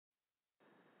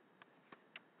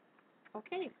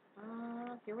Okay,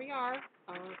 here we are.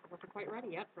 I wasn't quite ready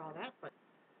yet for all that, but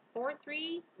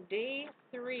 4-3, day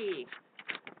 3.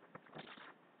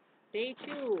 Day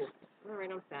 2. All right,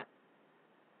 I'm set.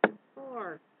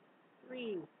 4,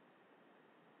 3,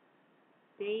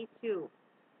 day 2.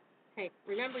 Okay,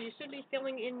 remember you should be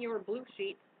filling in your blue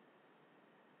sheet.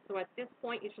 So at this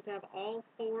point, you should have all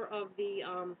 4 of the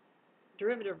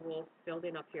derivative rules filled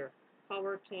in up here.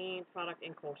 Power, chain, product,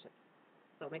 and quotient.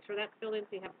 So make sure that's filled in so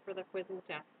you have it for the quiz and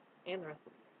test and the rest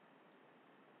of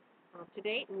it.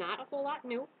 Today, not a whole lot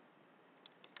new.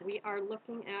 We are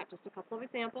looking at just a couple of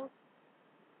examples.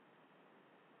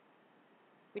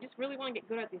 We just really want to get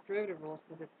good at these derivative rules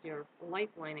because it's your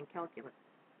lifeline in calculus.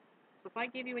 So if I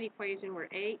give you an equation where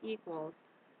a equals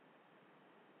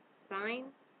sine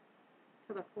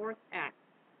to the fourth x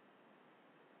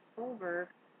over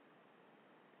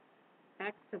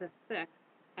x to the sixth,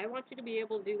 I want you to be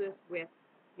able to do this with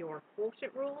your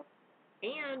quotient rule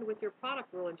and with your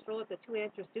product rule and show that the two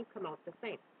answers do come out the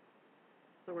same.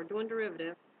 So we're doing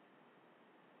derivative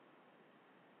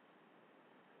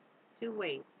two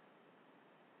ways.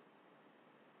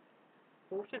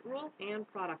 Quotient rule and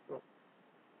product rule.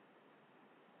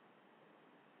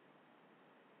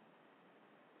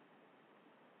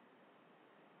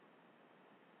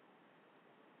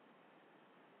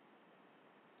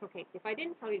 Okay, if I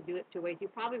didn't tell you to do it two ways, you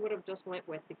probably would have just went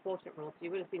with the quotient rule. So you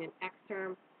would have seen an x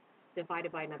term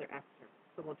divided by another x term.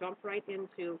 So we'll jump right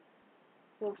into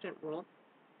quotient rule.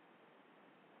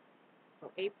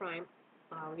 So a prime,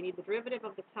 we need the derivative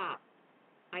of the top.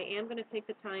 I am going to take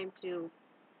the time to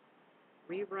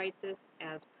rewrite this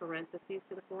as parentheses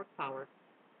to the fourth power.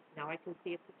 Now I can see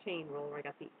it's a chain rule where I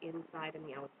got the inside and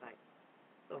the outside.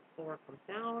 So 4 comes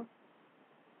down,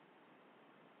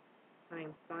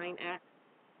 times sine x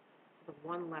to the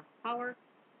 1 left power,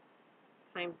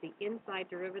 times the inside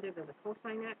derivative of the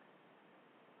cosine x,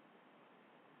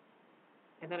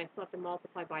 and then I still have to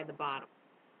multiply by the bottom.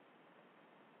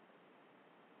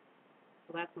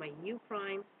 So that's my u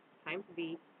prime times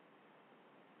v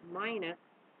minus,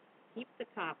 keep the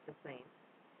top the same,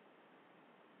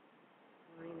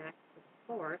 sine x to the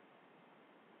fourth,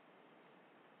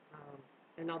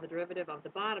 and now the derivative of the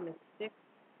bottom is 6x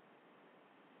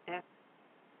to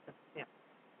the fifth.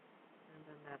 And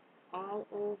then that's all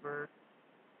over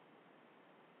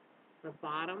the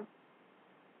bottom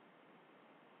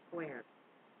squared.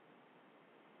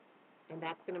 And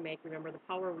that's going to make, remember, the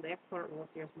power of the exponent rule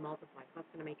here is multiply. So that's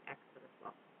going to make x to the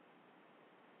 12th.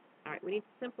 All right, we need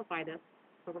to simplify this.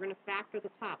 So we're going to factor the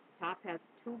top. The top has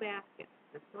two baskets,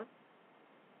 this one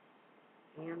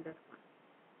and this one.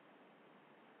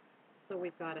 So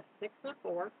we've got a 6 and a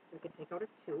 4. We can take out a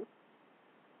 2.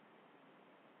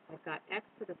 I've got x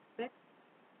to the 6th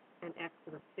and x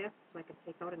to the 5th, so I can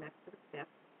take out an x to the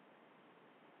 5th.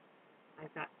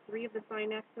 I've got 3 of the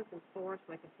sine x's and 4,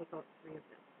 so I can take out 3 of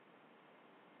them.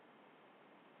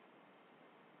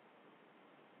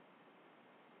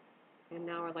 And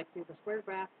now I'd like to use the square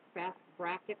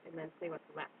bracket and then say what's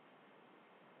left.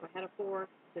 So I had a 4,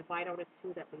 divide out a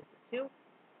 2, that leaves a 2.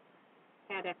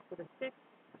 Add x to the 6th,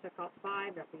 took out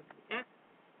 5, that leaves an x.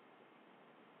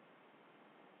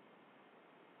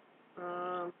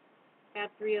 Add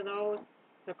 3 of those,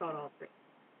 took out all 3.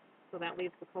 So that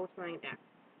leaves the cosine x.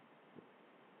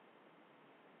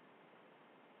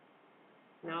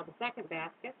 Now the second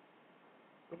basket,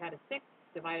 we had a 6,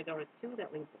 divided out a 2,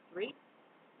 that leaves a 3.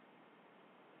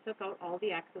 Took out all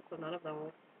the x's, so none of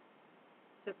those.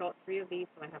 Took out 3 of these,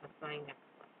 so I have a sine x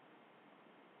left.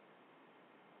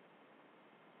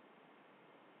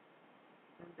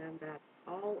 And then that's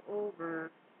all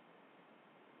over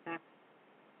x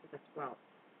to the 12th.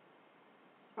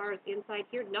 As far as inside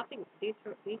here, nothing. These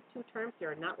two terms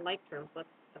here are not like terms. Let's,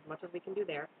 as much as we can do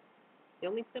there. The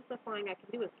only simplifying I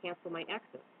can do is cancel my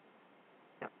x's.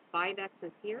 Got 5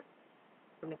 x's here.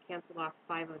 I'm going to cancel off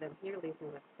 5 of them here, leaving me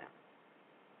with 7.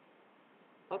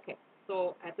 Okay,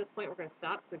 so at this point we're going to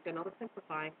stop. We've done all the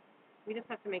simplifying. We just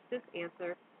have to make this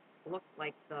answer look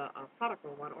like the product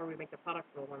rule one, or we make the product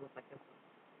rule one look like this one.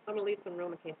 So I'm going to leave some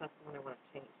room in case that's the one I want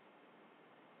to change.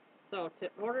 So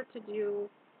in order to do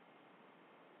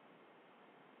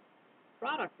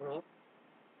product rule,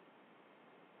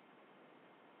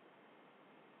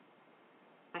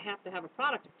 I have to have a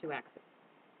product of 2 x's.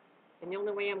 And the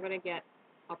only way I'm going to get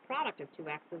a product of 2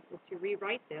 x's is to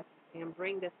rewrite this and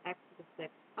bring this x to the 6th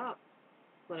up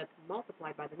so that it's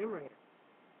multiplied by the numerator.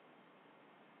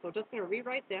 So I'm just going to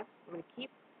rewrite this. I'm going to keep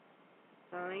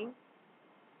sine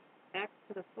x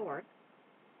to the 4th.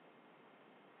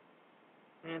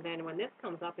 And then when this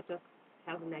comes up, it just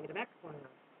has a negative exponent on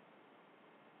it.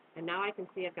 And now I can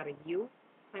see I've got a u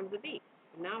times a v.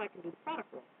 And now I can do the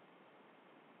product rule.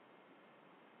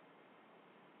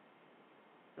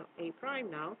 So a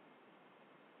prime now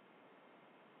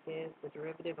is the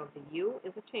derivative of the u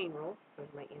is a chain rule.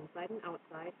 There's my inside and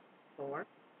outside, 4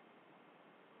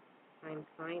 times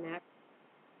sine x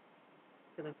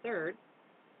to the third.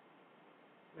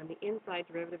 And the inside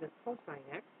derivative is cosine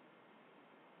x.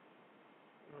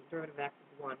 Derivative of x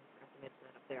is 1. I have to mention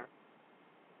that up there.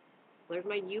 So there's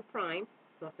my u prime.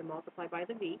 So I have to multiply by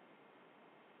the v.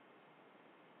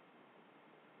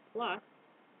 Plus,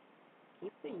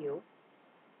 keep the u,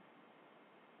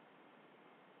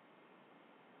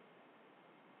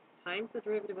 times the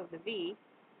derivative of the v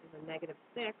is a negative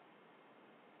 6,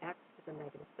 x to the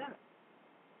negative 7.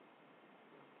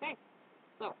 Okay,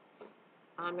 so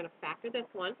I'm going to factor this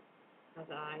one,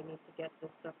 because I need to get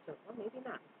this stuff to, well, maybe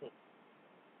not. Let's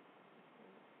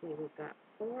see, we've got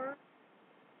 4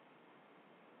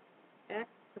 x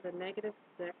to the negative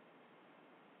 6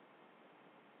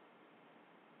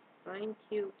 sine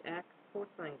cubed x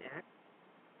cosine x.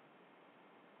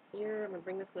 Here, I'm going to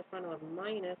bring this to the front of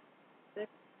minus 6x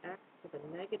to the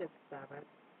negative 7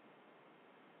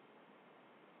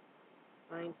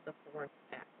 times the fourth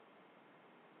x.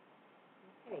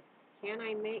 Okay, can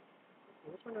I make, let's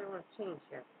see, which one do I want to change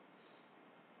here?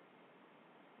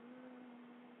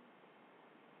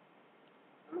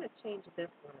 I'm going to change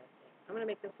this one, I think. I'm going to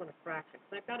make this one a fraction,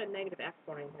 because I've got a negative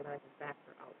exponent here that I can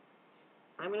factor out.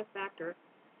 I'm going to factor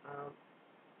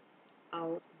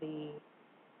out the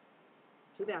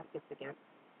two baskets again.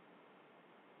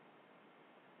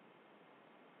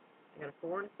 I got a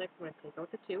 4 and a 6. I'm going to take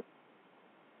out the 2.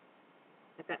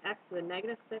 I've got x to the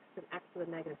negative 6 and x to the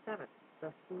negative 7.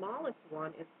 The smallest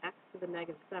one is x to the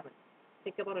negative 7.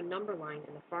 Think about a number line,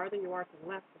 and the farther you are to the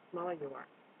left, the smaller you are.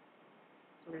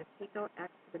 So we're going to take out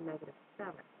x to the negative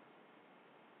 7.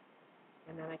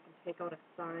 And then I can take out a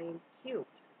sine cubed.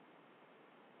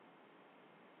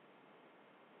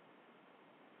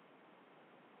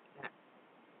 X.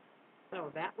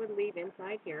 So that would leave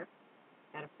inside here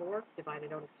at a 4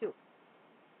 divided out of 2.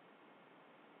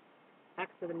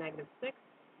 X to the negative 6.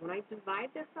 When I divide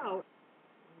this out,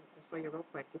 I'll show you real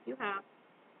quick. If you have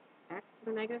x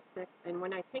to the negative 6, and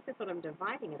when I take this out, I'm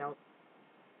dividing it out.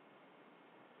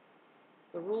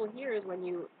 The rule here is when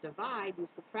you divide, you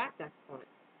subtract exponents.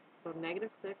 So negative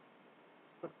 6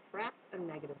 subtract a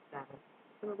negative 7.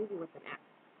 It's going to leave you with an x.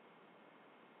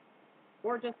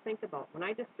 Or just think about, when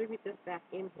I distribute this back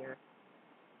in here,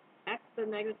 x to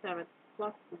the negative 7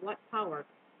 plus what power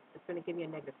is going to give me a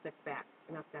negative 6 back,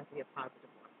 and that's going to be a positive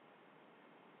one.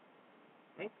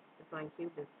 Okay, the sine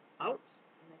cubed is out,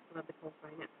 and I still have the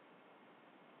cosine x.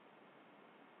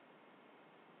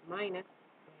 Minus,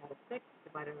 I had a 6,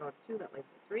 divided out of 2, that leaves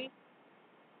a 3.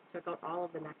 Took out all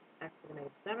of the next x to the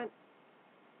negative 7,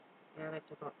 and I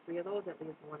took out 3 of those, that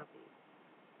leaves 1 of these.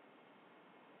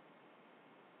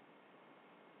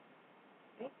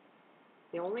 Okay,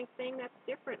 the only thing that's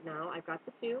different now, I've got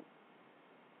the 2,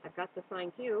 I've got the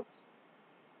sine cubed,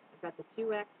 I've got the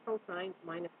 2x cosine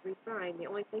minus 3 sine. The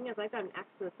only thing is I've got an x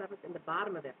to the 7th in the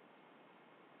bottom of this.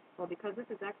 Well, because this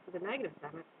is x to the negative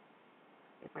 7th,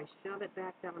 if I shove it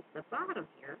back down to the bottom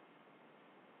here,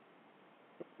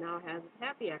 it now has its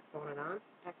happy exponent on,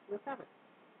 x to the 7th.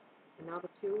 And now the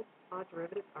two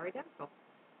derivatives are identical.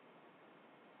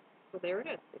 So there it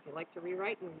is. If you like to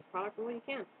rewrite and use product rule, you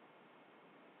can.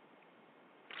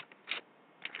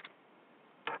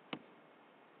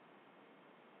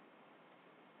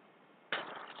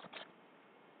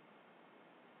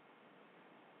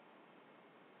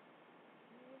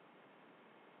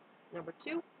 Number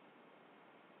 2,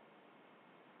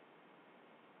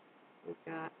 we've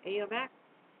got a of x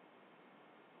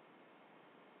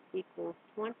equals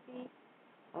 20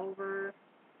 over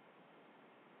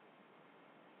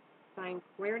sine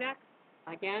squared x.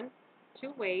 Again,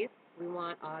 two ways. We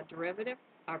want a derivative,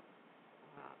 our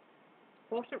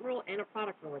quotient rule, and a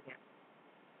product rule again.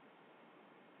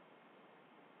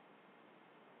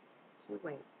 Two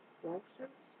ways,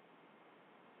 quotient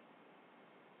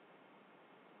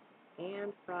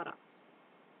and product.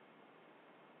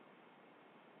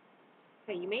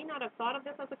 Okay, you may not have thought of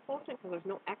this as a quotient because there's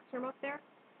no x term up there,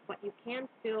 but you can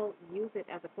still use it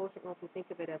as a quotient rule if you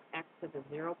think of it as x to the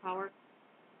 0 power.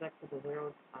 X to the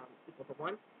 0 equal to 1.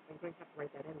 I'm going to have to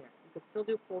write that in there. You could still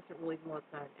do quotient rule even though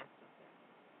it's not an x up there.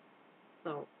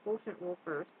 So quotient rule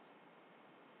first.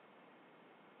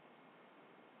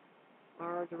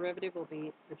 Our derivative will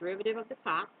be the derivative of the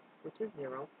top, which is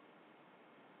 0,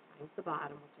 times the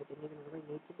bottom, which I didn't even really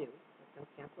need to do. It's going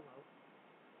to cancel out.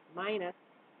 Minus,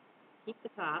 keep the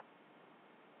top,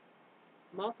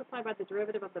 multiply by the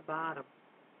derivative of the bottom.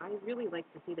 I really like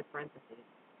to see the parentheses.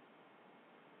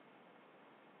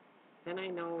 then I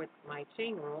know it's my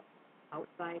chain rule,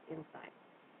 outside, inside.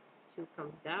 2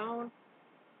 comes down,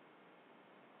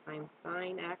 times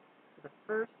sine x to the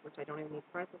first, which I don't even need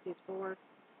parentheses for.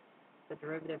 The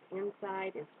derivative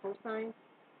inside is cosine.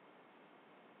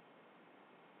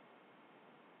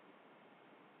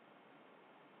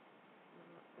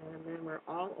 And then we're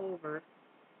all over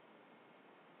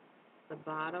the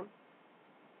bottom,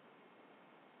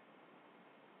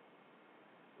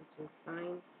 which is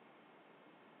sine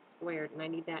squared, and I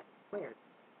need that squared.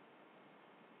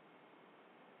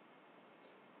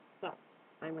 So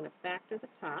I'm going to factor the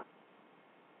top,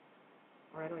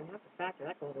 or I don't even have to factor,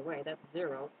 that goes away, that's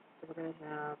 0. So we're going to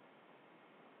have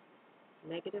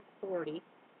negative 40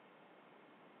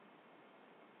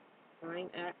 sine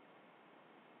x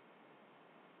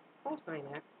cosine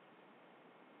x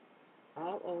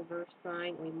all over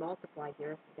sine, we multiply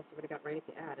here, I guess you would have got right if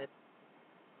you added,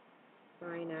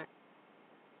 sine x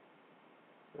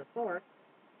to the fourth,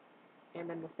 and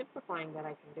then the simplifying that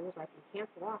I can do is I can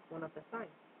cancel off one of the signs.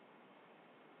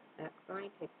 That sign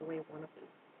takes away one of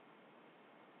these.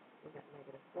 We got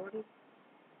negative 40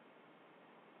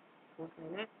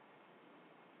 cosine x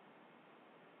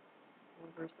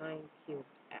over sine cubed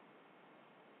x.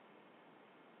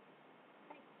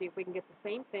 Okay, see if we can get the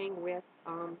same thing with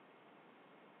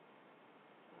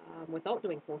without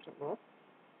doing quotient rule.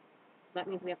 That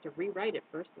means we have to rewrite it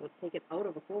first, so let's take it out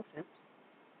of a quotient.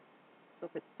 So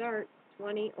if it starts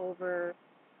 20 over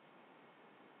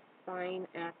sine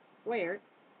x squared,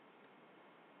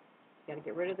 you got to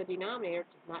get rid of the denominator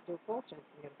to not do quotients.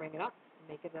 You're going to bring it up and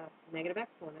make it a negative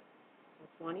exponent.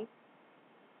 So 20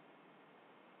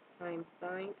 times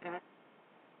sine x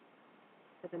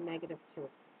to the negative 2.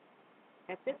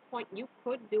 At this point, you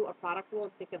could do a product rule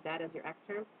and think of that as your x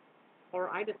term, or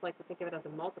I just like to think of it as a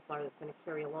multiplier that's going to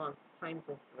carry along times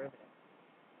this derivative.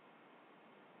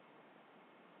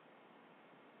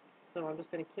 So I'm just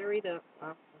going to carry the,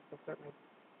 let's start my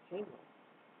chain rule.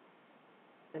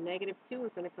 The negative 2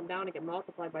 is going to come down and get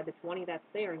multiplied by the 20 that's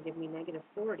there and give me negative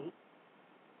 40.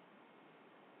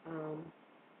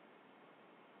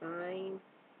 Sine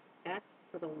x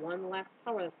to the 1 less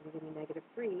power, that's going to give me negative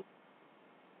 3,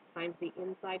 times the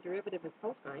inside derivative is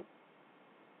cosine.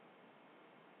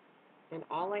 And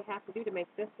all I have to do to make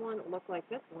this one look like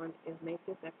this one is make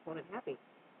this exponent happy.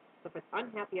 So if it's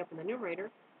unhappy up in the numerator,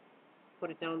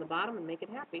 put it down in the bottom and make it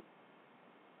happy.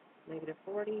 Negative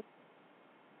 40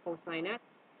 cosine x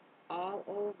all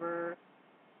over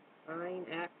sine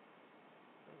x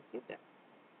and cubed x.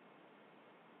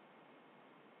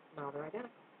 Now they're identical.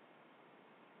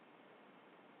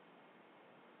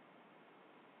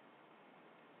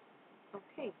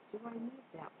 Okay, do I need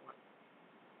that one?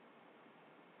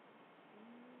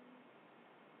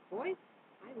 Boys,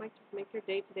 I might just make your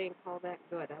day today and call that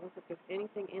good. I don't think there's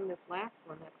anything in this last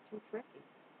one that's too tricky.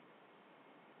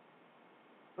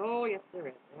 Oh, yes, there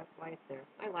is. That's why it's there.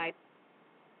 I lied.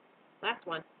 Last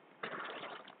one.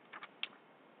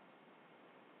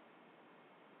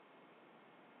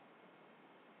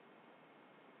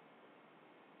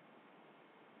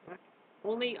 Okay.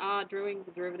 Only drawing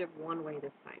the derivative one way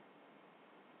this time.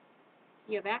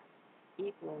 P of x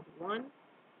equals 1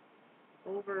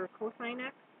 over cosine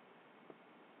x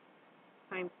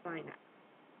times sine x.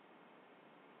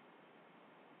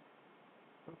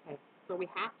 Okay, so we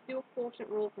have to do a quotient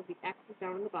rule because the x is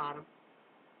down in the bottom.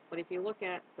 But if you look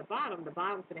at the bottom's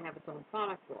going to have its own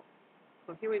product rule.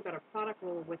 So here we've got a product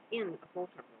rule within a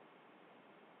quotient rule.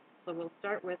 So we'll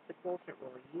start with the quotient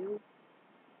rule, u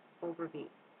over v.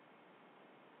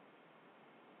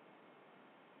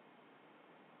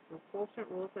 The quotient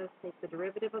rule says take the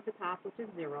derivative of the top, which is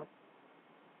 0,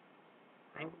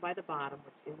 times by the bottom,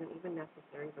 which isn't even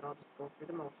necessary, but I'll just go through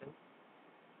the motion,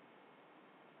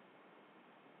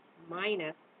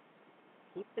 minus,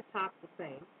 keep the top the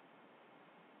same,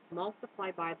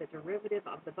 multiply by the derivative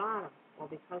of the bottom. Well,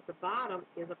 because the bottom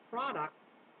is a product,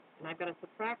 and I've got to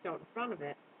subtract out in front of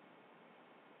it,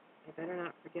 I better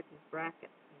not forget these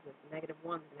brackets, because the negative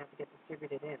 1 is going to have to get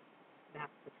distributed in.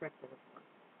 That's the trick to this one.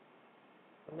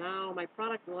 So now my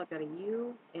product rule, I've got a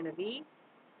u and a v.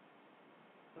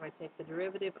 So I take the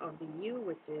derivative of the u,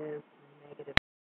 which is negative